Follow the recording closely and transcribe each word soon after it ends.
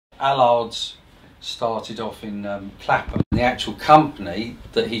Allard's started off in Clapham. The actual company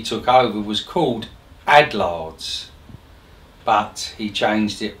that he took over was called Allard's, but he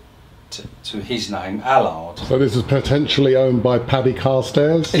changed it to his name, Allard. So this is potentially owned by Paddy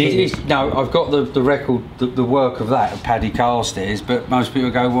Carstairs? It is. No, I've got the record, the work of that, of Paddy Carstairs, but most people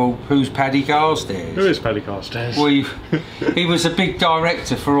go, well, who's Paddy Carstairs? Who is Paddy Carstairs? Well, he was a big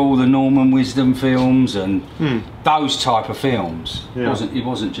director for all the Norman Wisdom films and those type of films. Yeah. It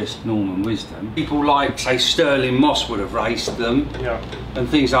wasn't just Norman Wisdom. People like, say, Sterling Moss would have raced them, and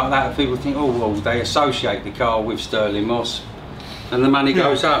things like that. People think, oh, well, they associate the car with Sterling Moss, and the money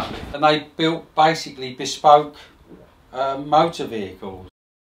goes up. And they built basically bespoke motor vehicles.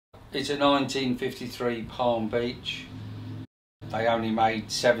 It's a 1953 Palm Beach. They only made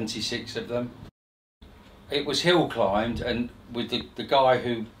 76 of them. It was hill climbed, and with the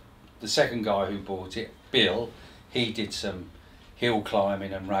second guy who bought it, Bill, he did some hill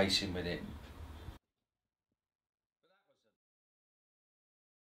climbing and racing with it.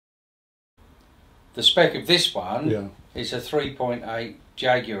 The spec of this one is a 3.8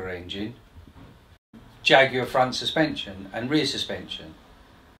 Jaguar engine, Jaguar front suspension and rear suspension.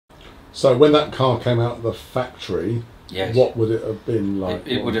 So when that car came out of the factory, yes, what would it have been like?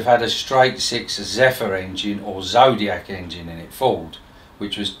 It would have had a straight six Zephyr engine or Zodiac engine in it, Ford,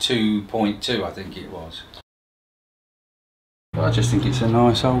 which was 2.2, I think it was. But I just think it's a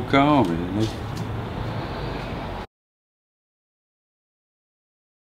nice old car, really.